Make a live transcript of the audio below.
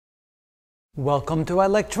Welcome to our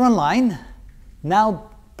lecture online.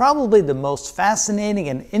 Now, probably the most fascinating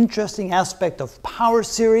and interesting aspect of power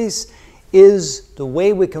series is the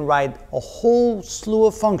way we can write a whole slew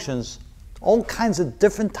of functions, all kinds of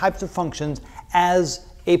different types of functions, as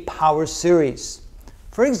a power series.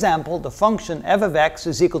 For example, the function f of x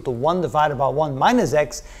is equal to 1 divided by 1 minus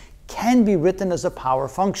x can be written as a power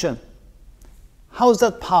function. How is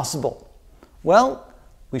that possible? Well,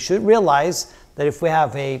 we should realize that if we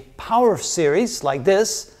have a power series like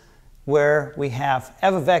this, where we have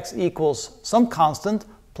f of x equals some constant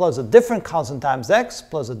plus a different constant times x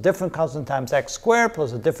plus a different constant times x squared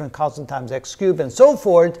plus a different constant times x cubed and so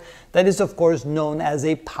forth, that is of course known as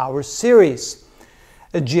a power series.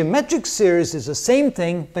 A geometric series is the same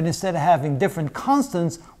thing, but instead of having different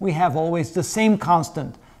constants, we have always the same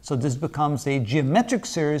constant. So this becomes a geometric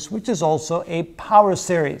series, which is also a power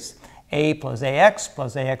series. A plus ax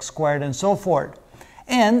squared and so forth.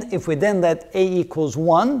 And if we then let a equals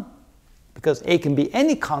 1, because a can be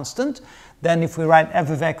any constant, then if we write f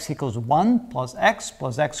of x equals 1 plus x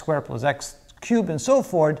squared plus x cubed and so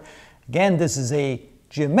forth, again this is a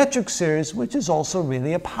geometric series which is also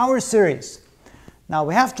really a power series. Now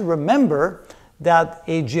we have to remember that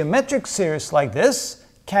a geometric series like this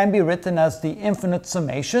can be written as the infinite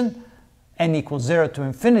summation n equals 0 to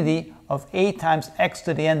infinity of a times x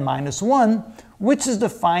to the n minus 1, which is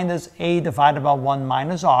defined as a divided by 1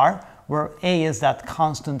 minus r, where a is that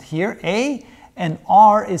constant here, a, and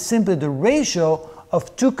r is simply the ratio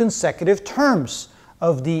of two consecutive terms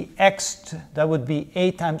of the x, that would be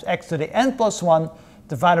a times x to the n plus 1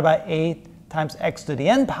 divided by a times x to the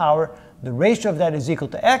n power. The ratio of that is equal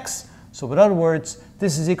to x, so in other words,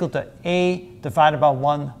 this is equal to a divided by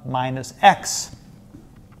 1 minus x.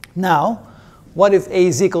 Now, what if a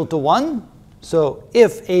is equal to 1? So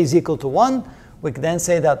if a is equal to 1, we can then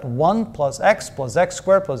say that 1 plus x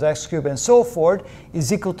squared plus x cubed and so forth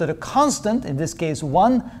is equal to the constant, in this case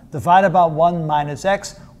 1, divided by 1 minus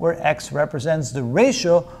x, where x represents the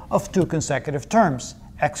ratio of two consecutive terms.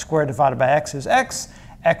 X squared divided by x is x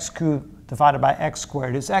cubed divided by x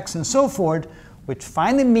squared is x, and so forth, which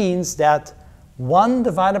finally means that 1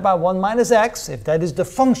 divided by 1 minus x, if that is the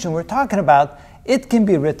function we're talking about, it can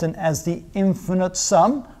be written as the infinite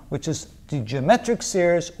sum, which is the geometric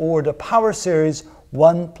series or the power series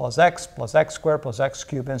 1 plus x squared plus x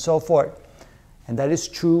cubed and so forth. And that is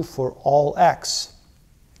true for all x.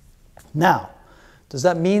 Now, does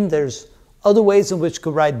that mean there's other ways in which we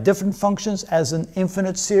could write different functions as an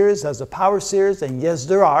infinite series, as a power series? And yes,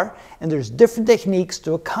 there are. And there's different techniques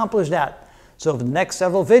to accomplish that. So in the next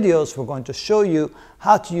several videos, we're going to show you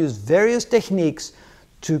how to use various techniques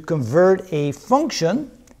to convert a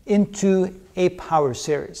function into a power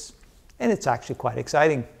series. And it's actually quite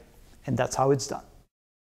exciting, and that's how it's done.